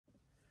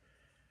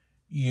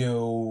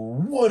Yo,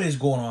 what is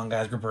going on,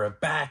 guys? Gripper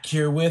back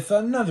here with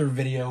another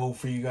video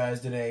for you guys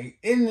today.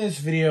 In this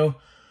video,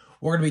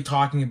 we're going to be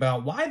talking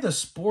about why the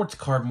sports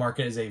card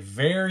market is a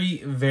very,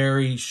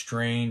 very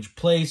strange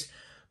place.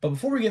 But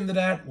before we get into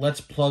that,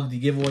 let's plug the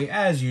giveaway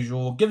as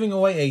usual. Giving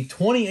away a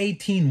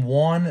 2018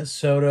 Juan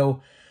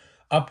Soto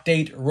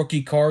update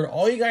rookie card.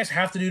 All you guys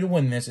have to do to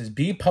win this is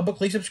be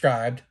publicly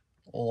subscribed,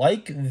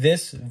 like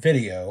this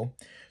video,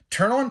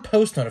 turn on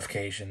post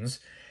notifications,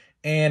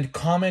 and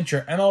comment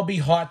your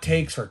MLB hot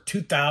takes for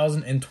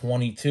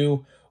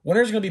 2022.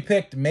 Winners going to be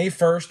picked May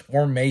 1st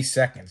or May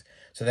 2nd.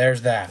 So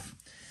there's that.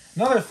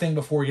 Another thing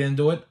before we get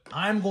into it,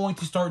 I'm going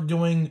to start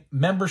doing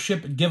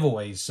membership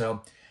giveaways.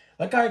 So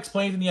like I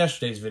explained in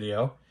yesterday's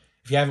video,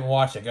 if you haven't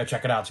watched it, go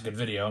check it out. It's a good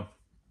video.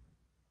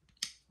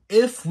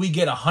 If we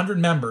get 100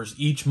 members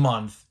each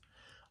month,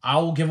 I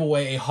will give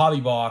away a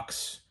hobby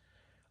box,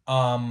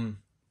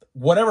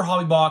 whatever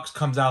hobby box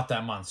comes out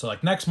that month. So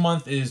like next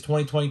month is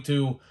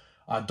 2022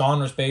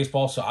 Donruss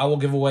Baseball, so I will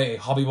give away a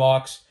hobby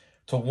box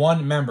to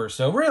one member.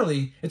 So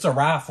really, it's a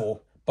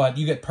raffle, but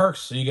you get perks.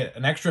 So you get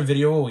an extra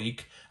video a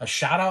week, a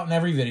shout out in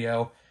every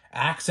video,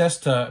 access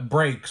to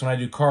breaks when I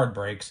do card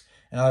breaks,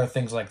 and other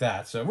things like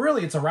that. So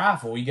really, it's a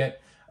raffle. You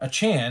get a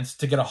chance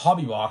to get a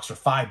hobby box for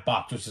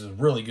 $5, which is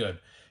really good.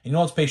 You don't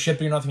have to pay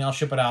shipping or nothing. I'll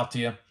ship it out to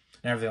you and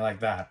everything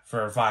like that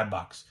for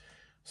 $5.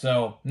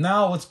 So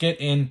now let's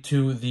get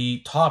into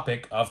the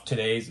topic of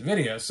today's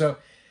video. So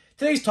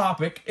today's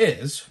topic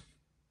is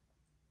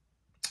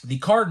the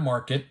card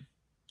market.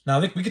 Now,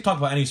 I think we could talk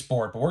about any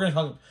sport, but we're just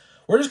going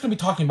to be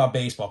talking about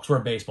baseball because we're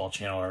a baseball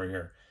channel over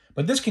here.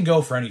 But this can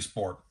go for any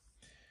sport.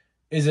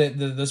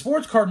 The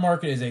sports card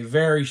market is a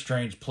very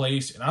strange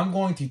place, and I'm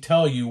going to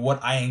tell you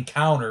what I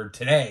encountered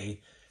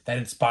today that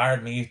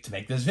inspired me to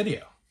make this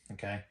video.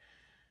 Okay,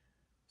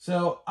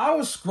 so I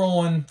was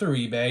scrolling through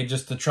eBay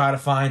just to try to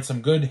find some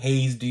good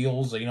Hayes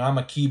deals. You know, I'm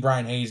a Key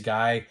Brian Hayes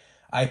guy.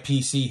 I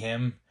PC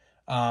him.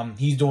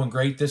 He's doing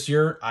great this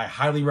year. I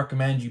highly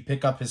recommend you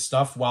pick up his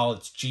stuff while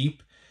it's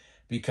cheap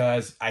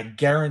because I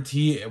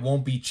guarantee it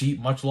won't be cheap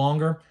much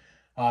longer.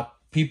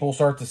 People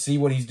start to see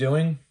what he's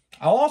doing.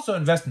 I'll also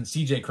invest in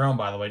CJ Cron,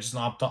 by the way, just an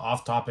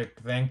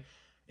off-topic thing.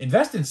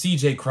 Invest in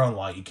CJ Cron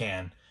while you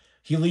can.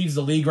 He leads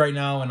the league right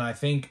now, and I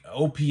think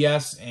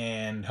OPS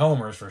and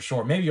homers for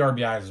sure, maybe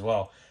RBIs as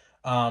well.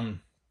 I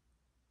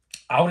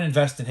would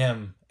invest in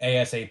him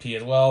ASAP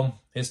as well.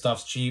 His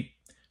stuff's cheap,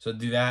 so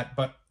do that.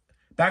 But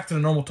back to the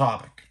normal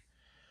topic.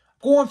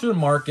 Going through the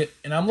market,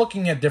 and I'm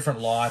looking at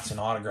different lots and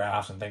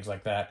autographs and things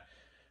like that.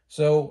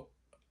 So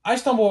I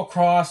stumble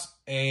across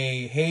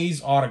a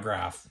Hayes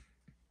autograph.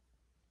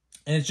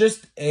 And it's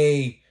just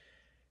a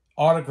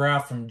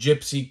autograph from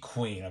Gypsy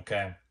Queen,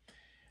 okay?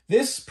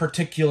 This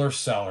particular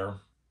seller,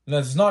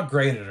 that's not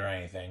graded or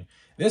anything,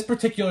 this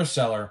particular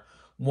seller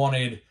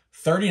wanted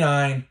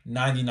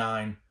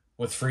 $39.99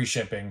 with free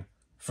shipping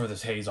for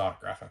this Hayes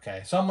autograph,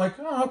 okay? So I'm like,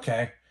 oh,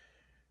 okay.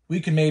 We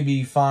could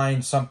maybe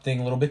find something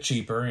a little bit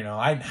cheaper. You know,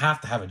 I'd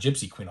have to have a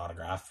Gypsy Queen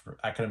autograph.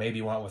 I could have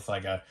maybe went with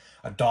like a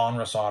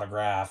Donruss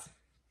autograph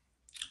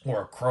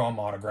or a Chrome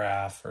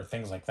autograph or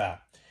things like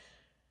that.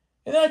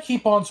 And then I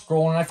keep on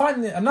scrolling, and I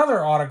find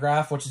another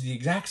autograph, which is the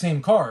exact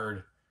same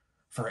card,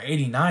 for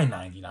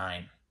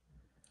 $89.99.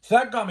 So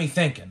that got me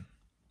thinking.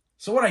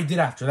 So what I did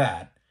after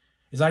that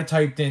is I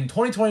typed in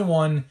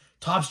 2021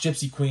 Topps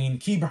Gypsy Queen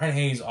Key Brian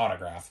Hayes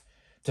autograph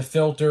to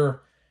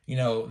filter, you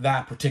know,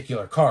 that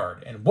particular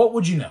card. And what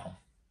would you know?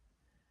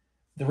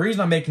 The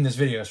reason I'm making this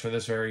video is for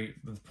this very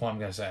point I'm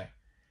going to say.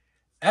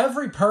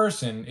 Every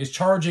person is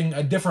charging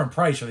a different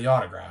price for the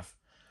autograph.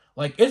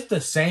 Like, it's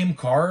the same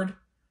card,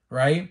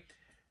 right?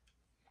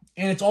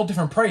 And it's all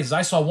different prices.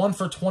 I saw one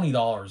for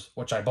 $20,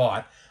 which I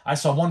bought. I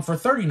saw one for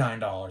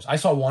 $39. I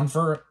saw one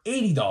for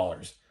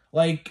 $80.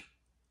 Like,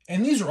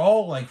 and these are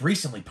all, like,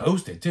 recently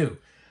posted, too.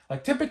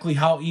 Like, typically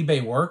how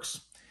eBay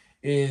works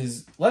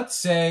is, let's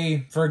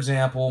say, for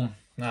example,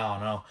 I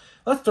don't know,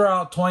 let's throw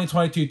out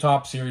 2022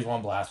 Topps Series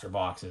 1 blaster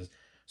boxes.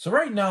 So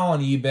right now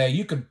on eBay,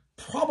 you could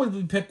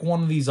probably pick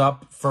one of these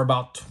up for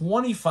about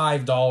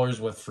 $25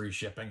 with free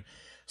shipping.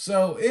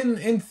 So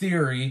in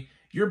theory,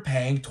 you're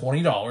paying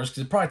 $20 because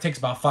it probably takes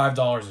about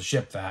 $5 to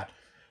ship that.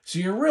 So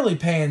you're really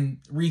paying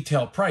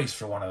retail price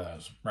for one of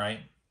those, right?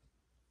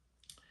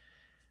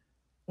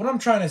 What I'm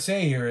trying to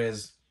say here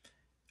is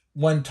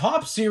when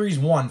Topps Series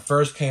 1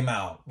 first came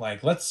out,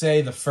 like let's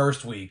say the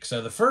first week.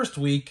 So the first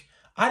week,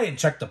 I didn't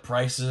check the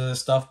prices of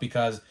this stuff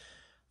because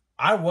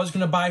I was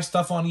going to buy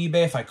stuff on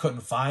eBay if I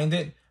couldn't find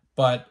it.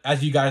 But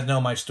as you guys know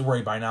my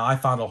story by now, I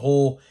found a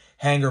whole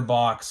hanger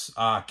box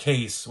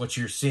case, which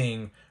you're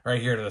seeing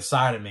right here to the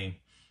side of me.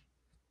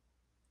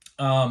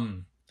 I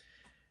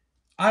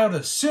would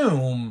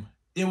assume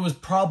it was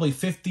probably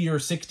 $50 or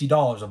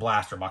 $60 a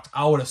blaster box.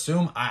 I would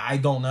assume. I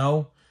don't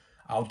know.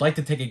 I would like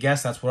to take a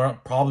guess. That's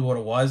probably what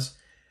it was.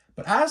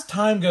 But as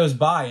time goes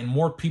by and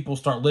more people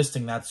start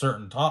listing that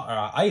certain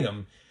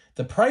item,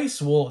 the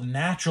price will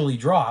naturally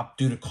drop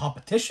due to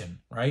competition,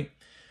 right?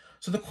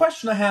 So the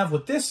question I have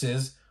with this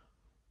is,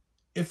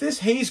 if this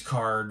Hayes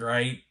card,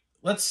 right,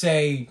 let's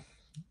say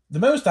the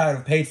most I would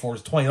have paid for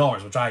is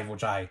 $20,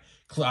 which I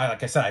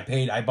like I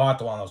said, I bought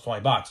the one of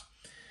those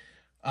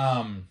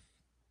 $20.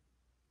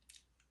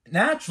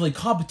 Naturally,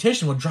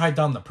 competition would drive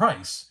down the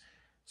price.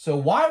 So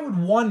why would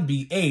one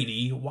be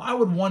 80? Why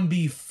would one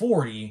be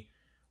 40?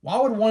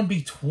 Why would one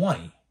be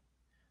 20?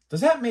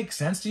 Does that make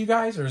sense to you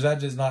guys, or is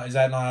that not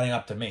adding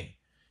up to me?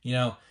 You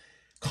know,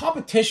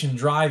 competition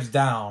drives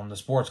down the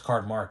sports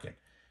card market.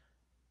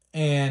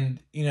 And,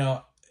 you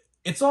know,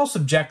 it's all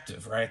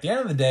subjective, right? At the end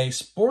of the day,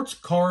 sports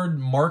card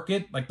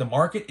market, like the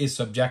market, is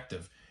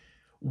subjective.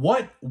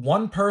 What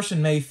one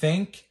person may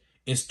think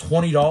is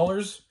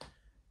 $20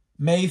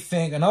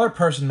 another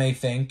person may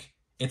think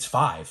it's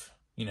 $5,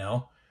 you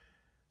know?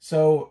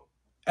 So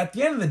at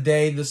the end of the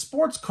day, the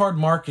sports card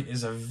market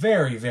is a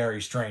very,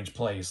 very strange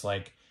place.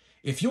 Like,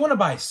 if you want to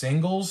buy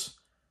singles,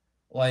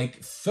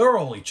 like,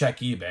 thoroughly check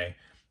eBay,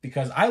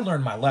 because I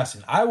learned my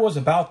lesson. I was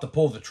about to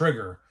pull the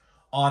trigger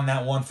on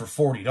that one for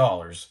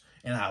 $40,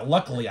 and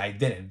luckily I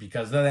didn't,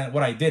 because then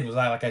what I did was,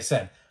 like I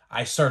said,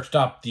 I searched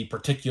up the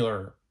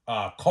particular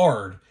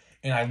card,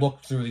 and I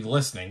looked through the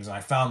listings, and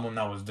I found one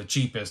that was the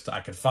cheapest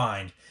I could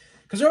find,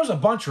 because there was a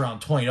bunch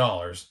around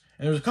 $20,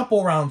 and there was a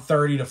couple around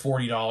 $30 to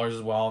 $40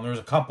 as well, and there was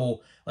a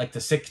couple like the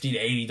 $60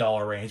 to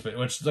 $80 range, but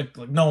which like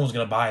no one's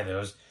gonna buy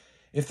those.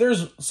 If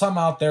there's some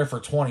out there for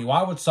 $20,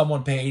 why would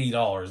someone pay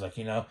 $80? Like,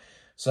 you know,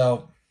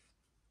 so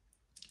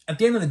at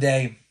the end of the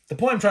day, the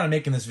point I'm trying to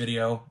make in this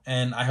video,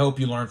 and I hope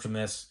you learn from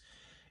this,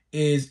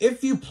 is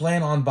if you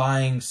plan on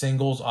buying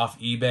singles off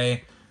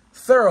eBay,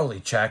 thoroughly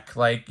check.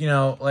 Like, you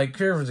know, like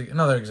here's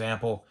another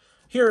example.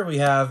 Here we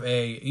have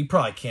you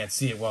probably can't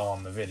see it well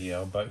on the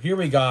video, but here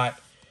we got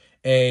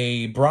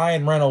a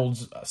Brian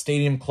Reynolds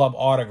Stadium Club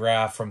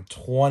autograph from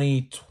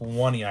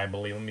 2020, I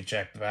believe. Let me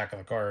check the back of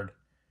the card.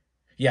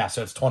 Yeah,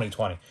 so it's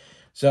 2020.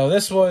 So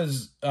this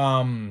was,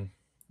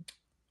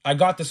 I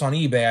got this on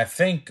eBay, I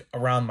think,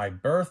 around my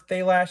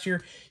birthday last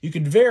year. You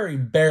could very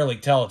barely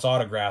tell it's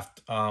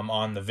autographed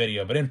on the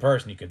video, but in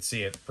person you could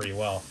see it pretty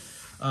well.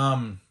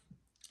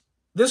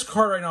 This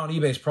card right now on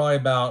eBay is probably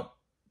about,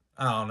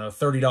 I don't know,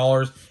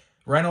 $30.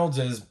 Reynolds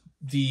is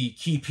the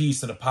key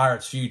piece of the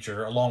Pirates'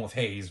 future, along with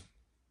Hayes.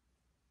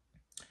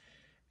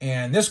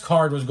 And this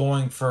card was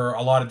going for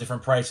a lot of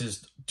different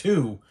prices,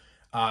 too,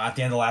 at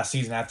the end of last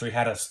season, after he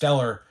had a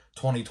stellar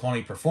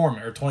 2020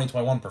 performance, or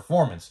 2021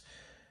 performance.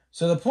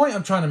 So the point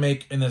I'm trying to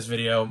make in this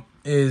video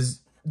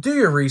is do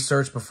your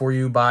research before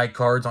you buy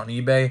cards on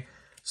eBay,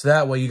 so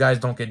that way you guys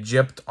don't get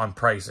gypped on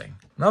pricing.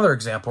 Another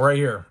example right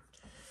here.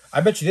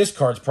 I bet you this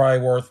card's probably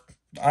worth,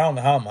 I don't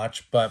know how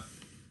much, but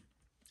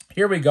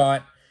here we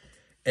got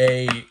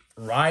a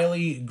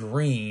Riley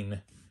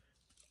Green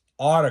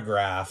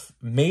autograph,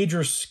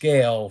 major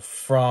scale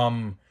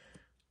from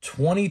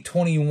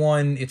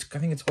 2021. I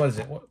think it's, what is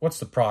it? What's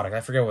the product?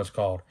 I forget what it's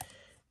called.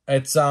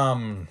 It's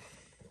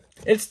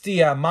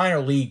the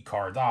minor league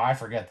cards. Oh, I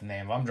forget the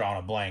name. I'm drawing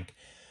a blank.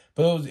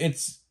 But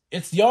it's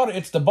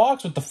the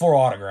box with the 4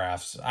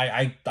 autographs.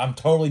 I'm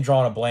totally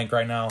drawing a blank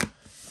right now.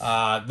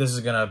 This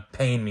is gonna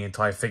pain me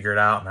until I figure it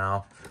out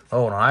now.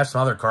 Hold on, I have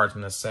some other cards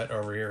from this set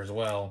over here as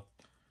well.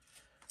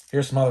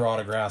 Here's some other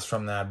autographs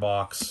from that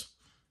box.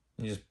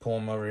 You just pull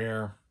them over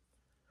here.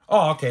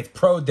 Oh, okay, it's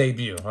Pro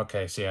Debut.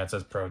 Okay, so yeah, it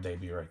says Pro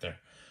Debut right there.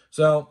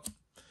 So,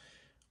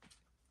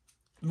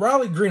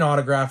 Riley Green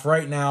autograph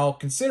right now,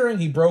 considering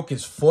he broke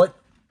his foot,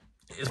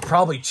 is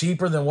probably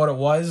cheaper than what it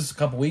was a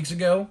couple weeks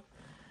ago.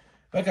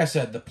 Like I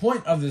said, the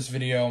point of this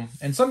video,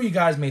 and some of you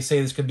guys may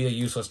say this could be a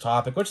useless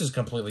topic, which is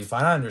completely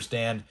fine. I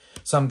understand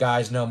some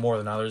guys know more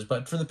than others,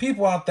 but for the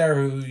people out there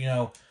who, you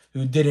know,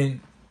 who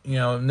didn't, you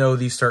know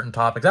these certain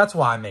topics, that's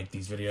why I make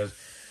these videos.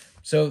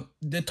 So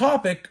the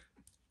topic,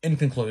 in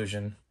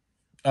conclusion,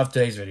 of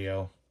today's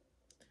video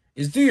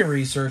is do your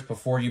research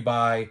before you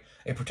buy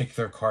a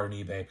particular card on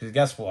eBay. Because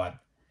guess what?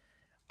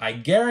 I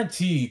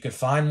guarantee you could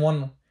find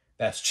one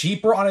that's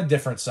cheaper on a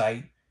different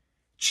site,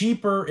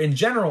 cheaper in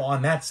general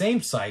on that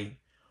same site,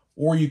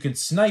 or you could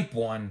snipe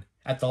one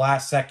at the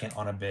last second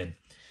on a bid.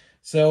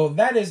 So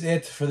that is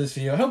it for this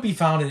video. I hope you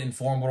found it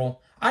informative.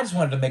 I just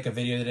wanted to make a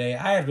video today.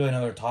 I had really no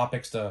other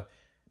topics to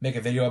make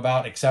a video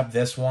about except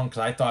this one, because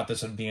I thought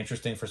this would be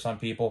interesting for some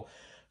people.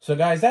 So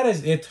guys, that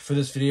is it for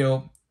this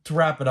video. To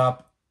wrap it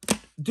up,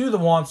 do the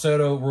Juan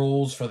Soto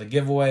rules for the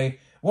giveaway.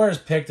 Winner's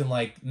picked in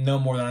like no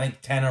more than, I think,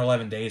 10 or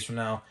 11 days from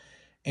now.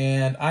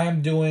 And I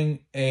am doing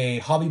a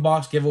hobby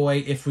box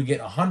giveaway if we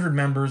get 100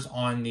 members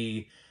on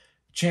the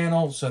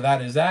channel. So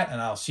that is that, and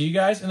I'll see you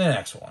guys in the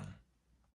next one.